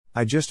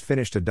I just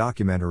finished a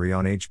documentary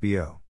on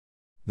HBO.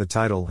 The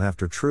title,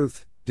 After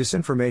Truth,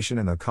 Disinformation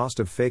and the Cost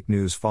of Fake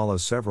News,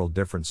 follows several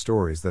different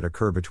stories that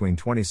occur between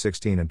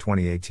 2016 and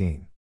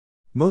 2018.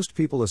 Most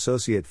people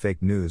associate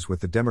fake news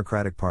with the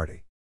Democratic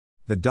Party.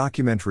 The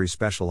documentary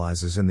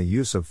specializes in the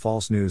use of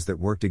false news that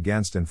worked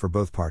against and for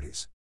both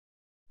parties.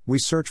 We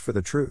search for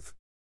the truth.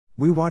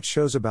 We watch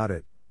shows about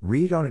it,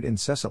 read on it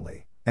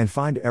incessantly, and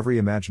find every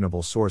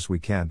imaginable source we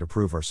can to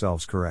prove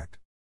ourselves correct.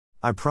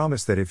 I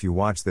promise that if you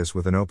watch this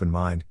with an open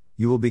mind,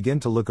 you will begin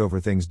to look over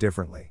things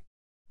differently.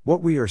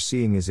 What we are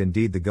seeing is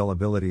indeed the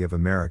gullibility of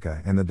America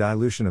and the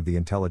dilution of the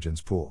intelligence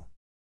pool.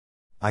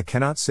 I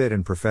cannot sit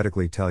and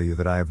prophetically tell you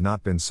that I have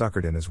not been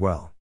suckered in as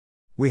well.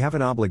 We have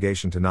an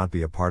obligation to not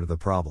be a part of the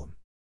problem.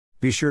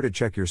 Be sure to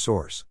check your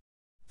source.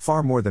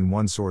 Far more than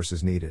one source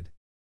is needed.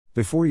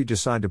 Before you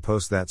decide to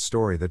post that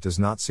story that does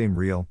not seem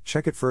real,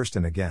 check it first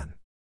and again.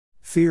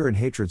 Fear and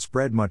hatred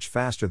spread much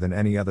faster than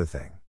any other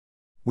thing.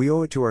 We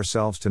owe it to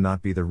ourselves to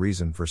not be the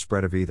reason for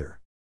spread of either.